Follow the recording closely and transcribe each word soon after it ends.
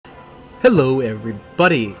Hello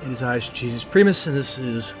everybody, it is I, Strategist Primus, and this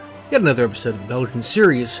is yet another episode of the Belgian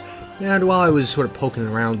series. And while I was sort of poking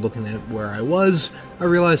around looking at where I was, I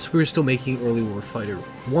realized we were still making Early Warfighter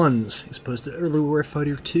 1s as opposed to Early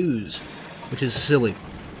Warfighter 2s, which is silly.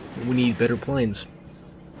 We need better planes,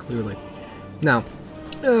 clearly. Now,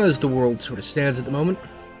 as the world sort of stands at the moment,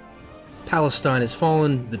 Palestine has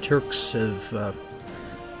fallen, the Turks have,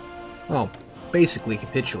 well, basically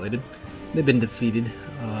capitulated. They've been defeated.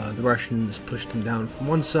 The Russians pushed them down from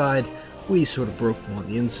one side, we sort of broke them on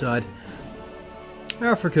the inside.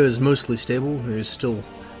 Africa is mostly stable. There's still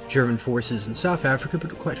German forces in South Africa,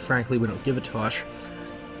 but quite frankly we don't give a tosh.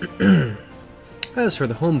 As for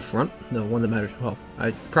the home front, the one that matters, well,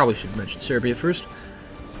 I probably should mention Serbia first,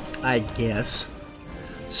 I guess.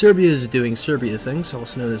 Serbia is doing Serbia things,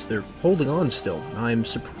 also known as they're holding on still. I'm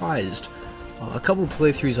surprised. A couple of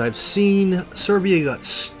playthroughs I've seen, Serbia got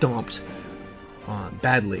stomped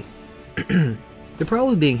badly. They're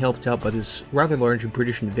probably being helped out by this rather large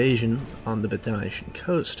British invasion on the Dalmatian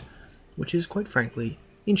coast, which is quite frankly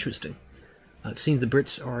interesting. It seems the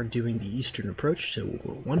Brits are doing the eastern approach to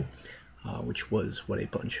World War I, which was what a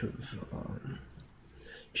bunch of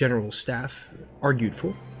general staff argued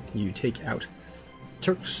for. You take out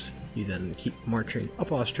Turks, you then keep marching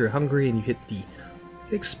up Austria-Hungary, and you hit the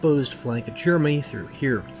exposed flank of Germany through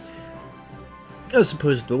here. As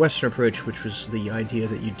opposed to the western approach, which was the idea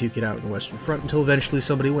that you duke it out in the western front until eventually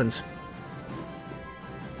somebody wins.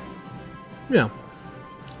 Yeah,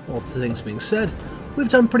 all things being said, we've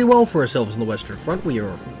done pretty well for ourselves on the western front. We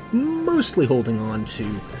are mostly holding on to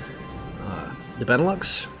the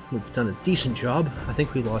Benelux. We've done a decent job. I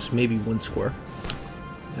think we lost maybe one square.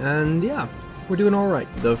 And yeah, we're doing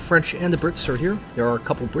alright. The French and the Brits are here. There are a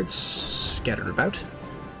couple Brits scattered about.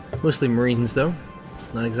 Mostly Marines, though.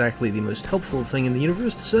 Not exactly the most helpful thing in the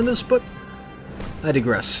universe to send us, but I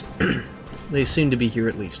digress. They seem to be here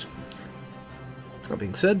at least. That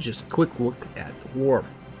being said, just a quick look at the war.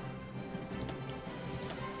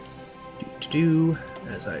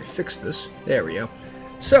 As I fix this, there we go.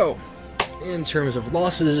 So, in terms of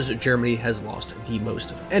losses, Germany has lost the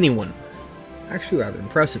most of anyone. Actually rather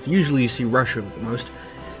impressive. Usually you see Russia with the most.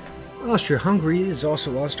 Austria-Hungary has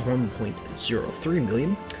also lost 1.03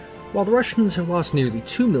 million. While the Russians have lost nearly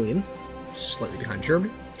 2 million, slightly behind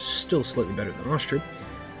Germany, still slightly better than Austria,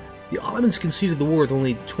 the Ottomans conceded the war with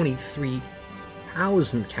only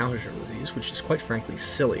 23,000 casualties, which is quite frankly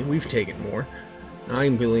silly. We've taken more.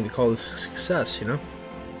 I'm willing to call this a success, you know?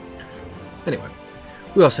 Anyway,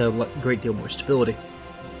 we also have a great deal more stability.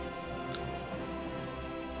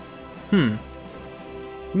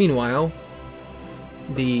 Meanwhile,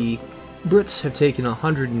 the Brits have taken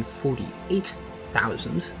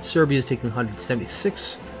 148,000. Serbia has taken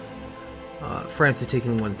 176. France has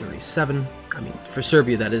taken 137. I mean, for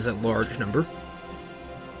Serbia, that is a large number.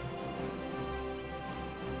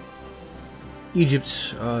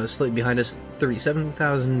 Egypt's slightly behind us,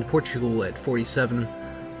 37,000. Portugal at 47.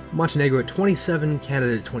 Montenegro at 27.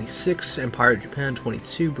 Canada at 26. Empire of Japan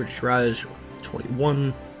 22. British Raj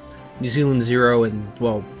 21. New Zealand 0. And,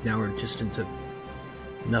 well, now we're just into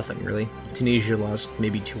nothing, really. Tunisia lost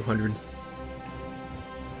maybe 200.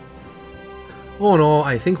 All in all,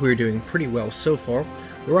 I think we're doing pretty well so far.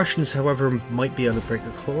 The Russians, however, might be on the brink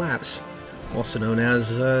of collapse, also known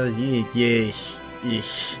as,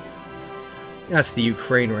 that's the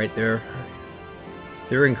Ukraine right there.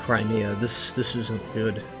 They're in Crimea. This isn't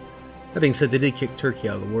good. That being said, they did kick Turkey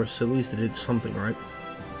out of the war, so at least they did something right.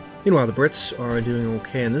 Meanwhile, the Brits are doing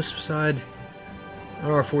okay on this side,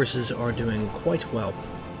 and our forces are doing quite well.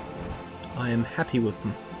 I am happy with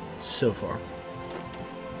them so far.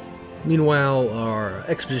 Meanwhile, our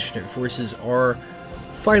expeditionary forces are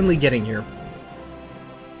finally getting here.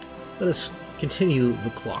 Let us continue the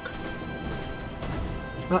clock.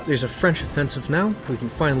 There's a French offensive now. We can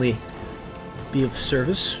finally be of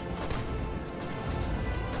service.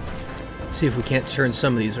 See if we can't turn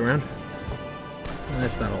some of these around.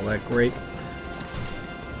 That's not all that great.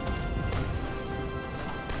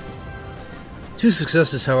 2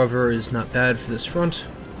 successes, however, is not bad for this front.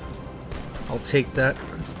 I'll take that.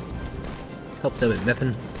 Help them at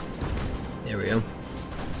Meppen. There we go.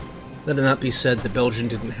 Let it not be said the Belgian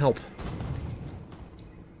didn't help.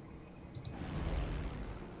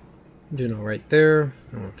 I'm doing alright there.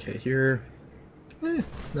 Okay, here.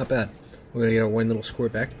 Not bad. We're gonna get our one little score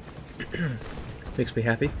back. Makes me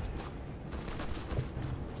happy.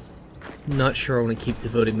 Not sure I want to keep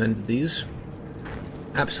devoted men to these.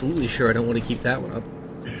 Absolutely sure I don't want to keep that one up.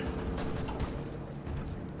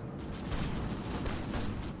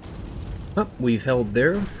 We've held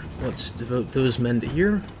there. Let's devote those men to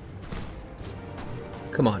here.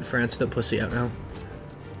 Come on, France, don't pussy out now.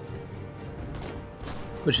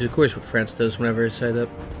 Which is, of course, what France does whenever I say that.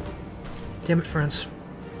 Damn it, France.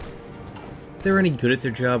 If they were any good at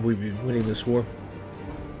their job, we'd be winning this war.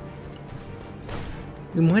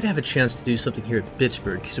 We might have a chance to do something here at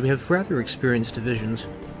Pittsburgh, because we have rather experienced divisions.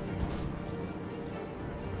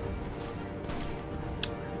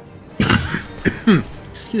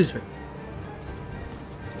 Excuse me.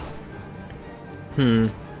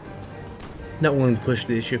 Not willing to push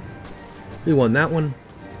the issue. We won that one.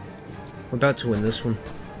 We're about to win this one.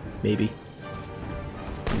 Maybe.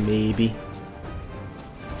 Maybe.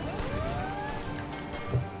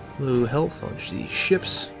 Low health on these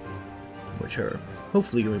ships, which are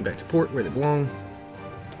hopefully going back to port where they belong.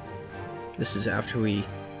 This is after we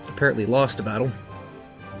apparently lost a battle.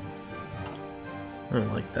 I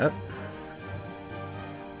don't like that.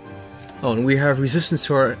 Oh, and we have resistance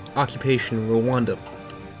to our occupation in Rwanda.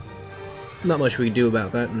 Not much we can do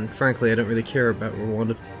about that, and frankly I don't really care about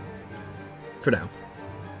Rwanda. For now.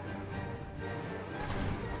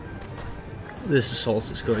 This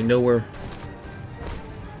assault is going nowhere.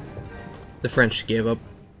 The French gave up.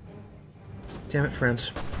 Damn it,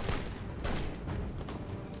 France.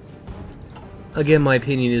 Again, my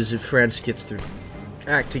opinion is if France gets their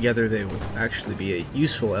act together, they will actually be a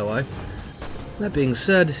useful ally. That being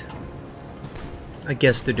said, I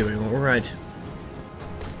guess they're doing alright.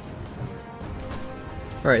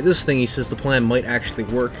 Alright, this thing, he says the plan might actually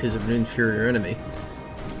work because of an inferior enemy.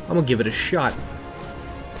 I'm gonna give it a shot.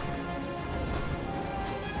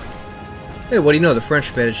 Hey, what do you know? The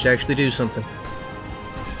French managed to actually do something.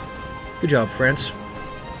 Good job, France.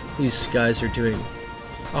 These guys are doing...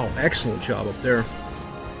 oh, excellent job up there.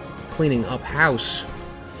 Cleaning up house.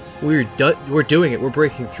 We're doing it. We're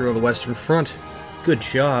breaking through on the Western Front. Good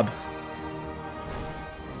job.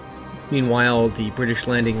 Meanwhile, the British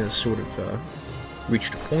landing has sort of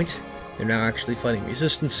reached a point. They're now actually fighting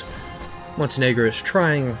resistance. Montenegro is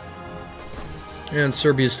trying. And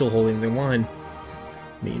Serbia is still holding their line.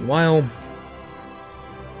 Meanwhile,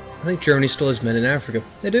 I think Germany still has men in Africa.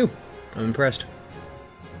 They do. I'm impressed.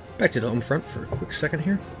 Back to the home front for a quick second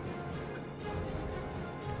here.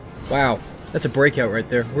 Wow, that's a breakout right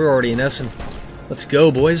there. We're already in Essen. Let's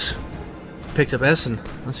go, boys. Picked up Essen.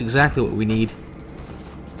 That's exactly what we need.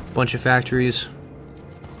 Bunch of factories.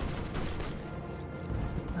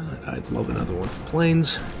 I'd love another one for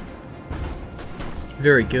planes.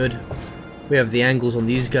 Very good. We have the angles on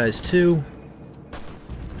these guys too.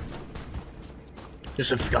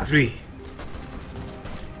 Just a factory.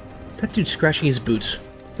 That dude scratching his boots.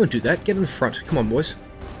 Don't do that. Get in the front. Come on, boys.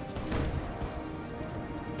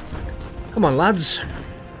 Come on, lads.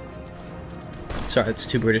 Sorry, that's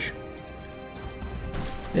too British.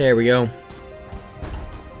 There we go.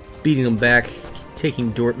 Beating them back.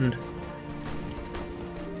 Taking Dortmund.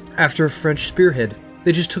 After a French spearhead.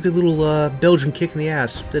 They just took a little Belgian kick in the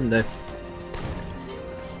ass, didn't they?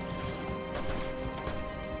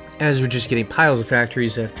 As we're just getting piles of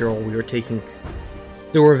factories after all, we were taking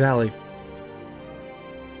the Ruhr Valley.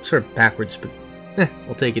 Sort of backwards, but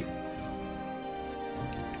I'll take it.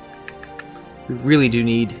 We really do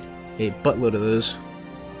need a buttload of those.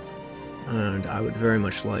 And I would very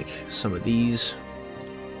much like some of these.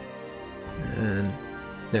 And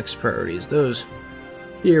next priority is those.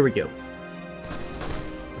 Here we go.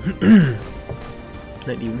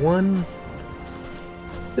 91.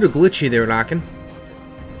 Little glitchy there, knocking.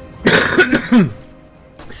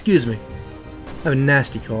 Excuse me. I have a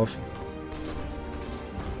nasty cough.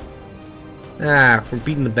 Ah, we're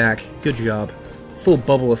beating the back. Good job. Full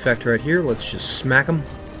bubble effect right here. Let's just smack them.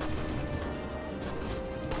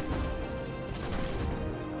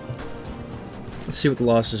 Let's see what the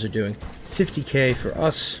losses are doing. 50k for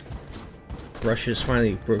us. Russia's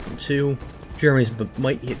finally broken 2. Germany's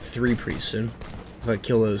might hit 3 pretty soon. If I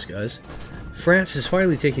kill those guys. France is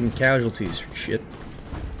finally taking casualties for shit.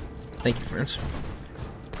 Thank you, France.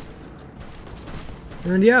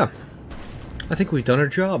 And yeah, I think we've done our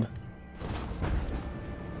job.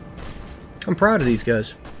 I'm proud of these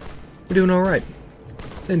guys. We're doing alright.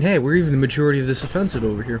 And hey, we're even the majority of this offensive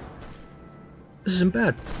over here. This isn't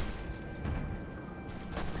bad.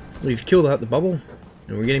 We've killed out the bubble,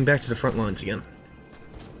 and we're getting back to the front lines again.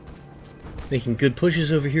 Making good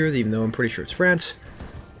pushes over here, even though I'm pretty sure it's France.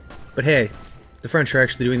 But hey, the French are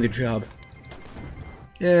actually doing their job.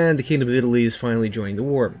 And the Kingdom of Italy is finally joining the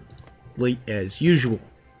war. Late as usual,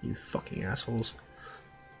 you fucking assholes.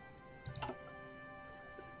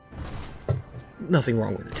 Nothing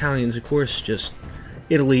wrong with Italians, of course, just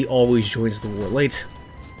Italy always joins the war late.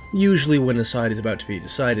 Usually when a side is about to be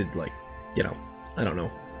decided, like, you know, I don't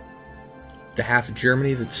know, the half of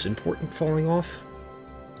Germany that's important falling off.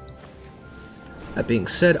 That being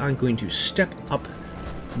said, I'm going to step up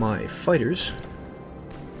my fighters.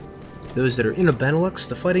 Those that are in a Benelux,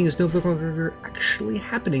 the fighting is no longer actually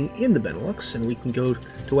happening in the Benelux, and we can go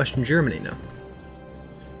to Western Germany now.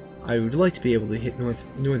 I would like to be able to hit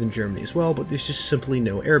northern Germany as well, but there's just simply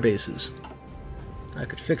no air bases. I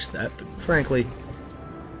could fix that, but frankly,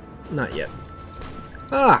 not yet.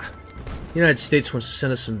 Ah! The United States wants to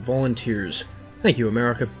send us some volunteers. Thank you,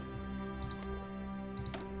 America.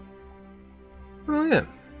 Oh yeah,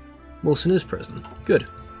 Wilson is president. Good.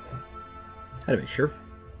 Had to make sure.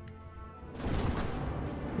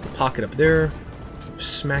 Pocket up there.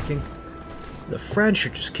 Smacking. The French are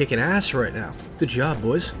just kicking ass right now. Good job,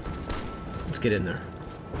 boys. Let's get in there.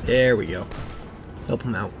 There we go. Help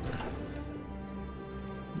them out.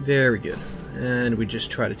 Very good. And we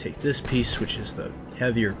just try to take this piece, which is the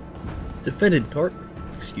heavier defended part.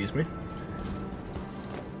 Excuse me.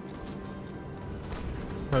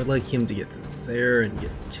 I would like him to get there and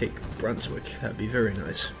take Brunswick. That'd be very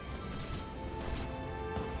nice.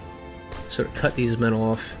 Sort of cut these men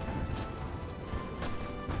off.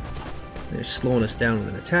 They're slowing us down with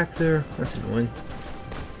an attack there. That's annoying.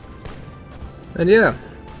 And yeah,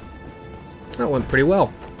 that went pretty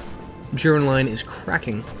well. German line is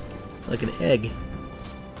cracking like an egg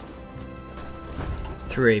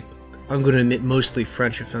through a, I'm going to admit, mostly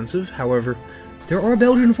French offensive. However, there are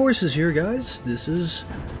Belgian forces here, guys. This is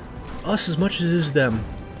us as much as it is them.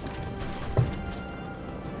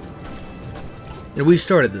 And we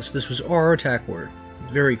started this. This was our attack order.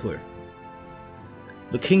 Very clear.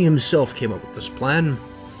 The king himself came up with this plan.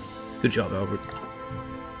 Good job, Albert.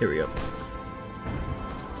 Here we go.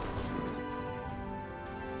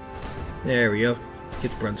 There we go.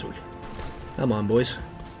 Get to Brunswick. Come on, boys.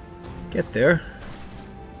 Get there.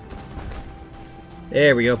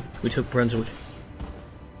 There we go. We took Brunswick.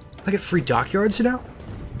 I get free dockyards now?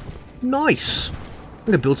 Nice! I'm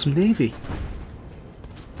gonna build some navy.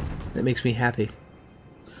 That makes me happy.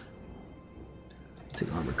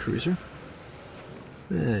 Take armored cruiser.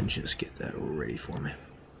 And just get that ready for me.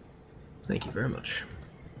 Thank you very much.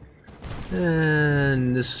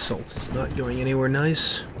 And this assault is not going anywhere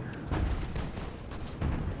nice.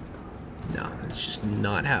 No, it's just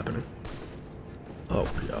not happening. Oh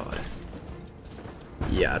god.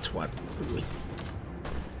 Yeah, that's why.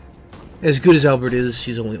 As good as Albert is,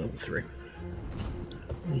 he's only level 3.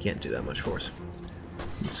 He can't do that much for us.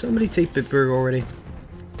 Did somebody take Bitburg already?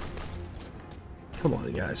 Come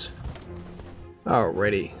on, guys.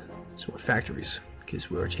 Alrighty. Some more factories, because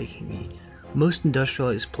we are taking the most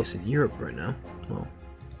industrialized place in Europe right now. Well,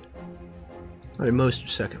 either most or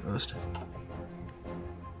second most.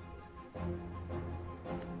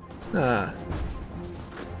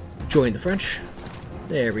 Join the French.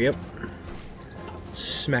 There we go.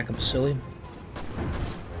 Smack them silly.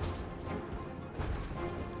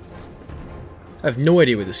 I have no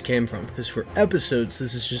idea where this came from, because for episodes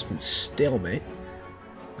this has just been stalemate.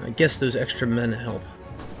 I guess those extra men help.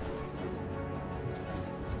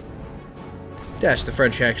 Dash the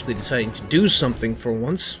French actually deciding to do something for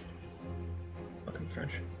once. Fucking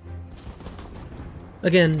French.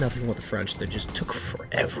 Again, nothing with the French, they just took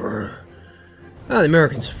forever. Ah, the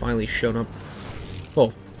Americans have finally shown up.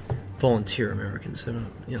 Well, volunteer Americans. They're not,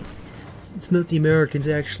 you know, it's not the Americans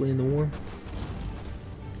actually in the war.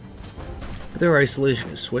 But they're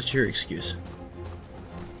isolationists. What's your excuse?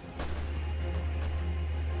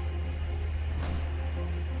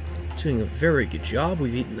 Doing a very good job.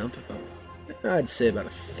 We've eaten up about, I'd say, about a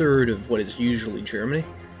third of what is usually Germany.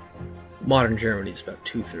 Modern Germany is about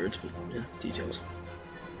 2/3, but yeah, details.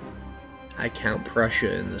 I count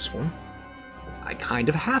Prussia in this one. I kind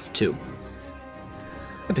of have to.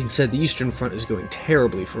 That being said, the Eastern Front is going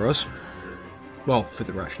terribly for us. Well, for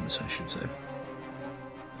the Russians, I should say.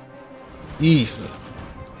 Ifa.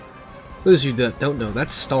 Those of you that don't know,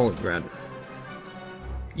 that's Stalingrad.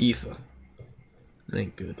 Ifa. That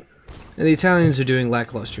ain't good. And the Italians are doing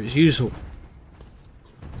lackluster as usual.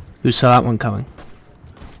 Who saw that one coming?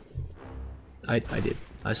 I did.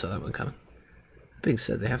 I saw that one coming. That being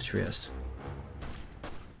said, they have Trieste.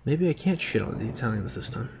 Maybe I can't shit on the Italians this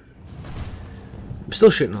time. I'm still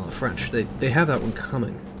shitting on the French. They have that one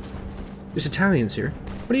coming. There's Italians here.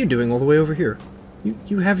 What are you doing all the way over here?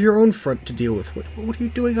 You have your own front to deal with. What are you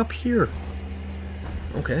doing up here?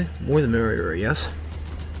 Okay, more the merrier, I guess.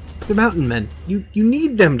 The mountain men. You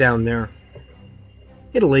need them down there.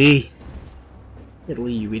 Italy.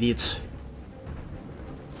 Italy, you idiots.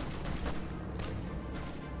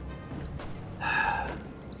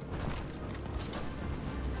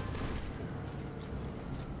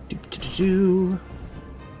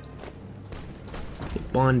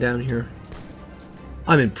 Get Bond down here.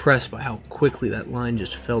 I'm impressed by how quickly that line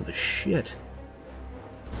just fell to shit.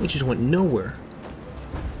 It just went nowhere.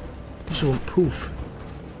 It just went poof.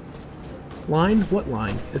 Line? What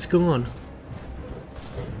line? It's gone.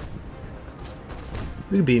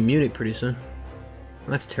 We could be in Munich pretty soon.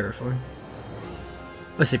 That's terrifying.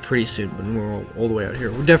 I say pretty soon, but we're all the way out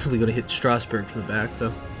here. We're definitely going to hit Strasbourg from the back,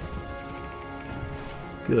 though.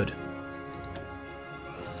 Good.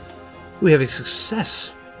 We have a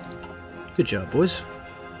success. Good job, boys.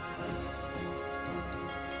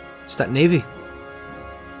 It's that Navy.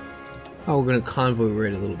 Oh, we're going to convoy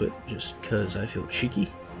right a little bit, just because I feel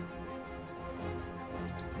cheeky.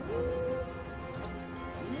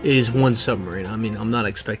 It is one submarine. I mean, I'm not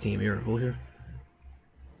expecting a miracle here.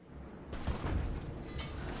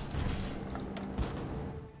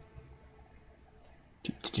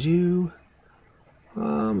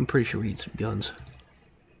 I'm pretty sure we need some guns.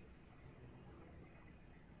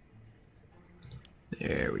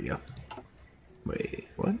 There we go. Wait,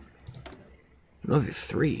 what? Another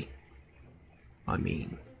 3. I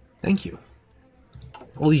mean, thank you.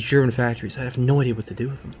 All these German factories, I have no idea what to do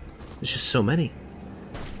with them. There's just so many.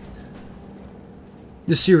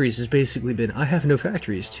 This series has basically been, I have no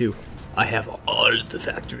factories, to I have all the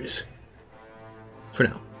factories. For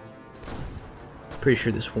now. Pretty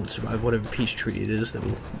sure this won't survive whatever peace treaty it is that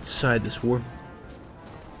will decide this war.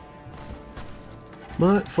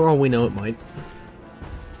 But, for all we know, it might.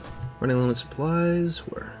 Running low on supplies,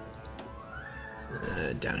 where?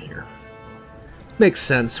 Down here. Makes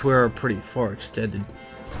sense, we're pretty far extended.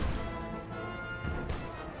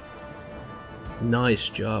 Nice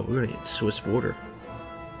job, we're gonna hit Swiss border.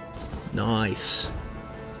 Nice.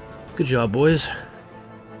 Good job, boys.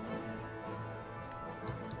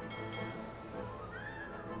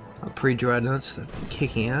 Our pre-dreadnoughts that have been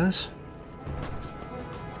kicking ass.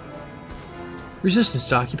 Resistance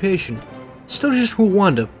to occupation. Still just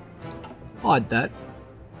Rwanda. Odd that.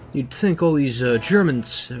 You'd think all these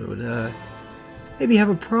Germans would maybe have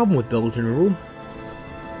a problem with Belgian rule.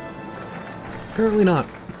 Apparently not.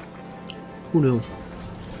 Who knew?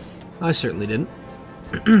 I certainly didn't.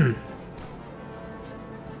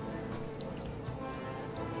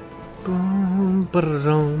 Boom,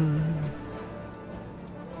 ba-da-dum.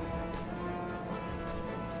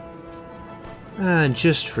 And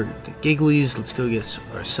just for the gigglies, let's go get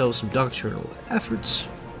ourselves some doctrinal efforts.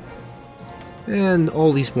 And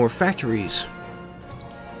all these more factories.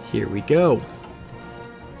 Here we go.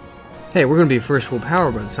 Hey, we're going to be first world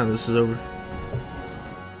power by the time this is over.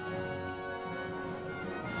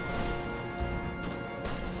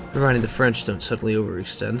 Providing the French don't suddenly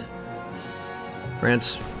overextend.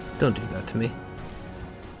 France, don't do that to me.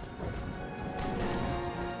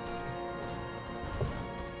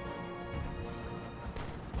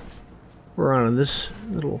 We're on this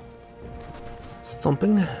little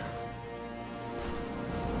thumping.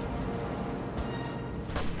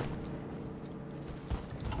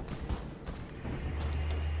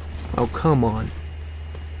 Oh, come on.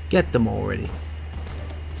 Get them already.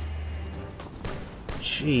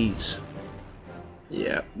 Jeez.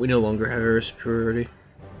 Yeah, we no longer have air superiority.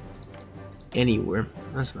 Anywhere.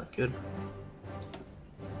 That's not good.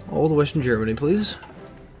 All the Western Germany, please.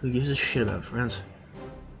 Who gives a shit about France?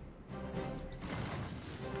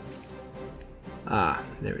 Ah,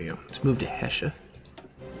 there we go. Let's move to Hesse.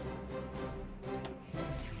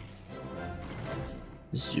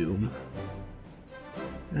 Zoom.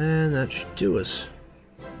 And that should do us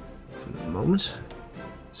for the moment.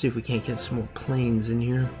 See if we can't get some more planes in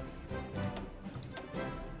here.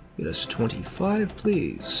 Get us 25,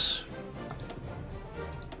 please.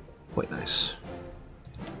 Quite nice.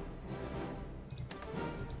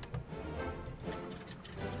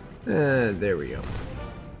 And there we go.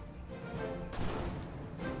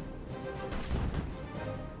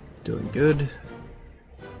 Doing good.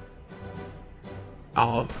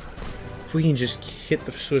 Oh, if we can just hit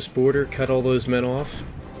the Swiss border, cut all those men off,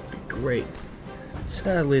 it'd be great.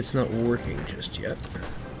 Sadly, it's not working just yet.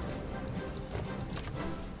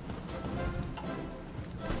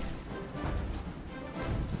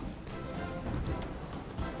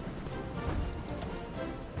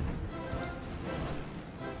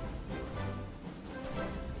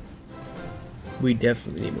 We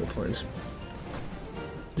definitely need more planes.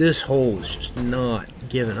 This hole is just not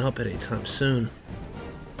giving up at any time soon.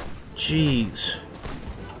 Jeez.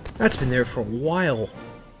 That's been there for a while.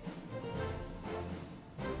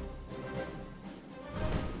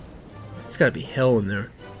 It's gotta be hell in there.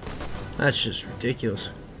 That's just ridiculous.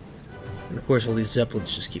 And of course all these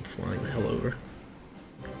Zeppelins just keep flying the hell over.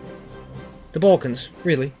 The Balkans,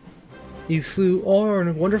 really? You flew all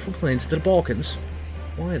our wonderful planes to the Balkans?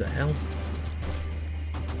 Why the hell?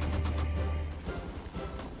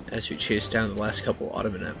 as we chase down the last couple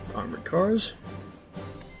Ottoman armored cars.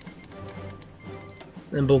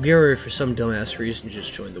 And Bulgaria, for some dumbass reason,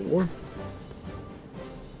 just joined the war.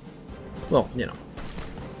 Well, you know,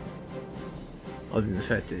 other than the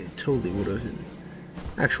fact that it totally would have in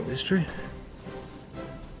actual history.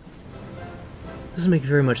 Doesn't make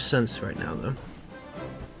very much sense right now, though.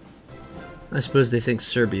 I suppose they think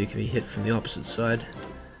Serbia can be hit from the opposite side.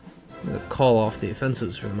 I'm going to call off the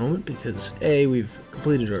offensives for the moment, because A, we've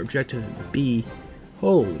completed our objective, and B,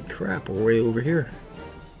 holy crap, we're way over here.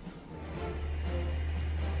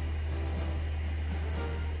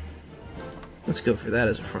 Let's go for that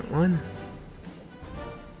as a front line.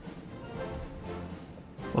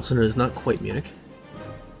 Also known as not quite Munich.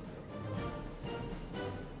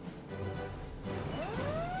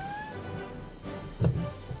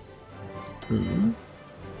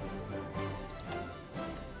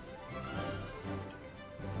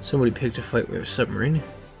 Somebody picked a fight with a submarine.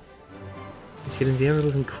 He's getting the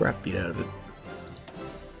ever-living crap beat out of it.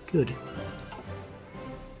 Good.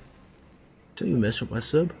 Don't you mess with my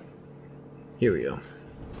sub. Here we go.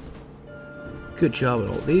 Good job at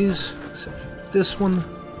all these, except for this one.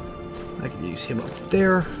 I can use him up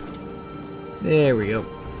there. There we go.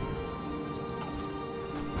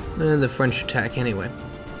 And the French attack anyway.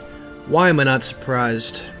 Why am I not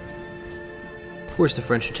surprised? Of course the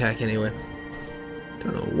French attack anyway.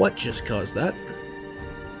 Don't know what just caused that.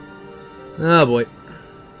 Oh boy.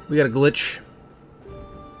 We got a glitch.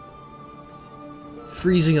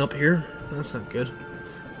 Freezing up here. That's not good.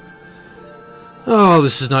 Oh,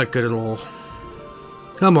 this is not good at all.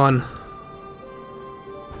 Come on.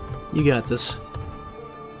 You got this.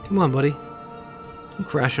 Come on, buddy. Don't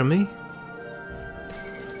crash on me.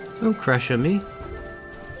 Don't crash on me.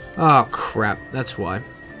 Oh, crap. That's why.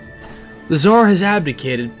 The Tsar has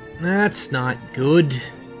abdicated. That's not good.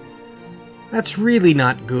 That's really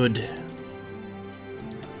not good.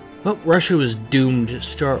 Well, Russia was doomed to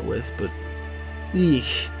start with, but...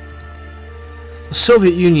 eesh. The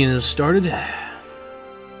Soviet Union has started.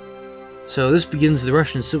 So this begins the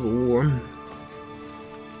Russian Civil War.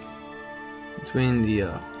 Between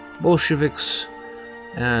the Bolsheviks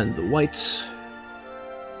and the Whites.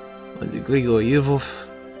 Under Grigoryev.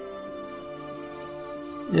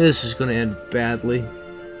 This is going to end badly.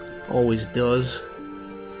 Always does.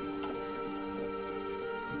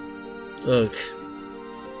 Ugh.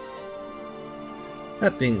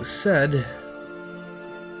 That being said,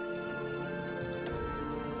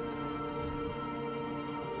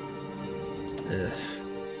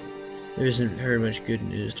 there isn't very much good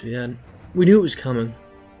news to be had. We knew it was coming.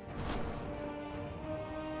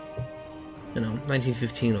 You know,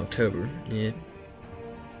 1915 October. Yeah.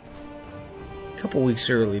 A couple weeks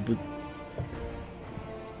early, but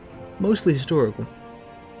mostly historical.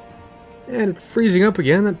 And it's freezing up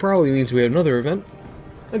again. That probably means we have another event.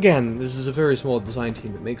 Again, this is a very small design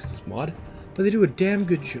team that makes this mod, but they do a damn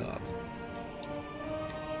good job.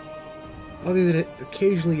 Other than it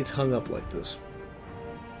occasionally gets hung up like this.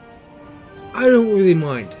 I don't really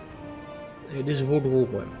mind. It is World War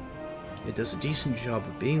I. It does a decent job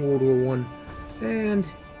of being World War I, and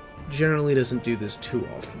generally doesn't do this too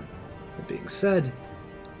often. That being said,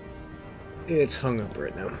 it's hung up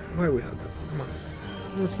right now. Why are we hung up? Come on.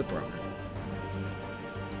 What's the problem?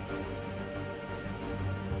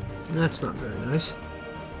 That's not very nice.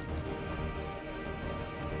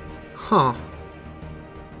 Huh.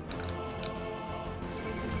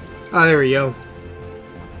 Ah, there we go.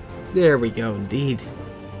 There we go, indeed.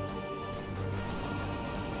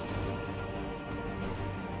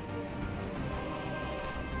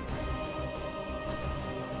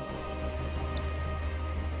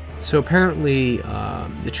 So apparently,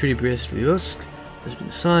 the Treaty of Brest-Litovsk has been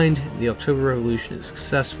signed. The October Revolution is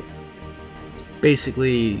successful.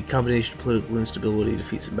 Basically, a combination of political instability,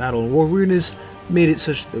 defeats in battle, and war weariness made it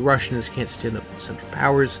such that the Russians can't stand up to the Central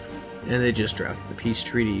Powers, and they just drafted the peace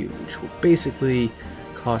treaty, which will basically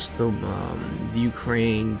cost them the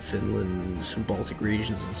Ukraine, Finland, some Baltic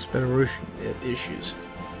regions, and some Belarusian issues.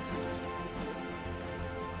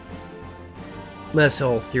 That's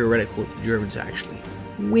all theoretical if the Germans actually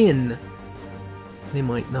win. They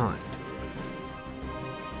might not.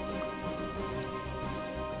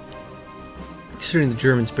 Considering the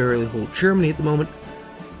Germans barely hold Germany at the moment,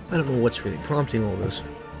 I don't know what's really prompting all this.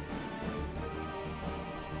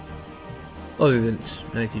 Other than it's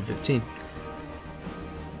 1915.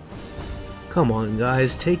 Come on,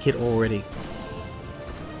 guys, take it already.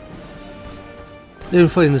 They've been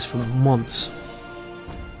fighting this for months.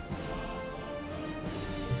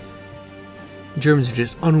 The Germans are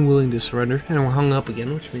just unwilling to surrender, and we're hung up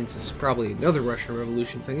again, which means it's probably another Russian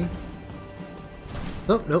Revolution thingy.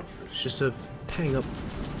 Oh, no, it's just a hang-up.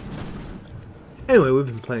 Anyway, we've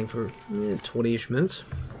been playing for 20-ish minutes.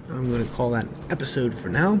 I'm going to call that an episode for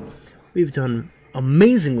now. We've done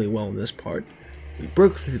amazingly well in this part. We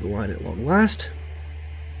broke through the line at long last,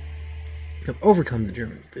 have overcome the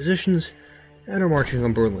German positions, and are marching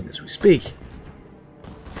on Berlin as we speak.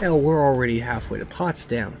 Hell, we're already halfway to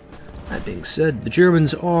Potsdam. That being said, the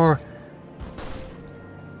Germans are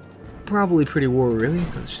probably pretty war-weary.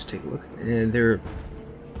 Let's just take a look. And they're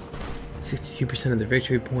 62% of their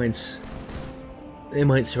victory points. They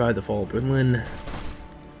might survive the fall of Berlin,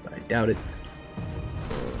 but I doubt it.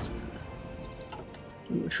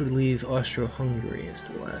 Which would leave Austro-Hungary as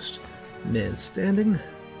the last man standing.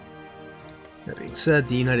 That being said,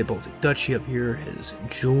 the United Baltic Duchy up here has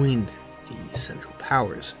joined the Central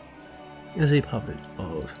Powers as a puppet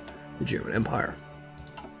of the German Empire.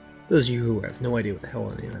 Those of you who have no idea what the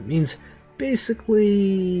hell any of that means,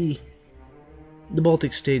 basically the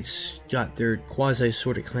Baltic states got their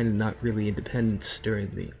quasi-sort-of kind-of not really independence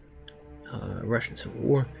during the Russian Civil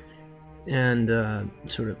War, and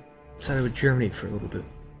sort of sided with Germany for a little bit.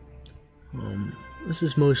 This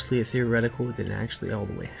is mostly a theoretical, it didn't actually all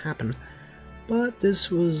the way happen, but this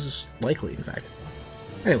was likely, in fact.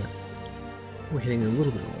 Anyway, we're hitting a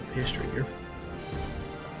little bit of old history here.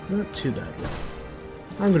 Not too badly.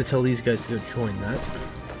 I'm going to tell these guys to go join that.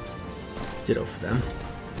 Ditto for them.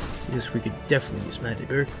 Because we could definitely use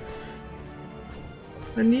Magdeburg.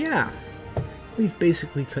 And yeah, we've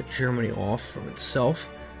basically cut Germany off from itself.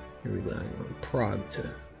 We're relying on Prague to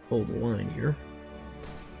hold the line here.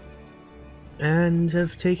 And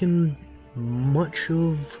have taken much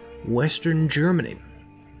of Western Germany.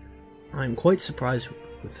 I'm quite surprised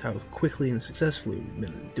with how quickly and successfully we've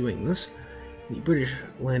been doing this. The British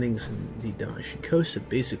landings in the Dalmatian coast have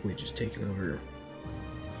basically just taken over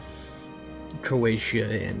Croatia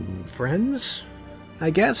and friends,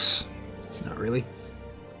 I guess. Not really.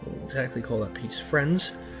 I wouldn't exactly call that piece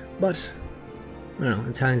friends, but I don't know,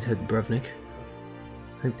 Italians had Dubrovnik.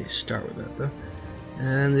 I think they start with that though.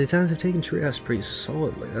 And the Italians have taken Trieste pretty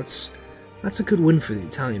solidly. That's a good win for the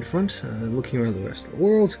Italian front. Looking around the rest of the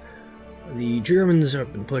world, the Germans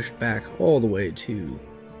have been pushed back all the way to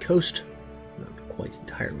the coast. Not quite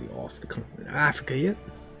entirely off the continent of Africa yet.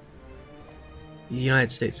 The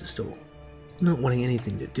United States is still not wanting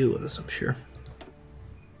anything to do with us, I'm sure.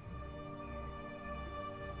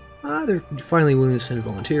 They're finally willing to send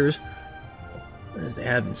volunteers, as they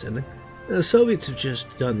have been sending. The Soviets have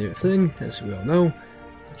just done their thing, as we all know.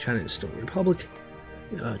 China is still a republic.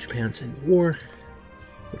 Japan's in the war.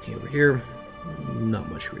 Looking over here,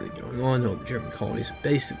 not much really going on. All the German colonies have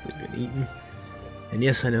basically been eaten. And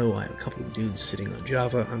yes, I know I have a couple of dudes sitting on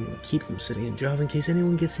Java. I'm going to keep them sitting in Java in case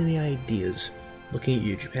anyone gets any ideas. Looking at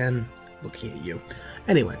you, Japan. Looking at you.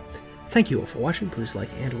 Anyway, thank you all for watching. Please like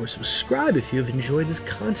and or subscribe if you have enjoyed this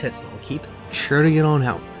content. I'll keep churning it on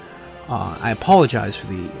out. I apologize for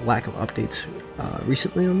the lack of updates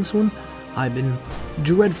recently on this one. I've been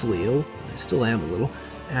dreadfully ill. I still am a little.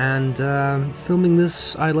 And filming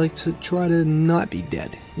this, I like to try to not be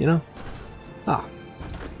dead, you know?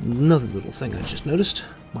 Another little thing I just noticed.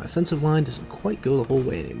 My offensive line doesn't quite go the whole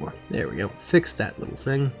way anymore. There we go. Fix that little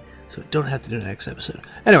thing so I don't have to do the next episode.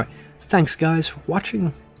 Anyway, thanks guys for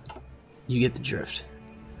watching. You get the drift.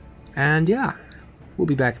 And yeah, we'll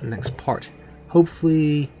be back in the next part.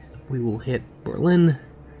 Hopefully we will hit Berlin.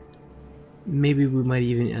 Maybe we might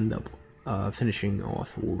even end up finishing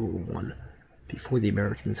off World War I before the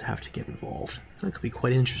Americans have to get involved. That could be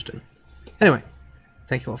quite interesting. Anyway,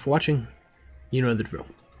 thank you all for watching. You know the drill.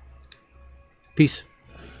 Peace.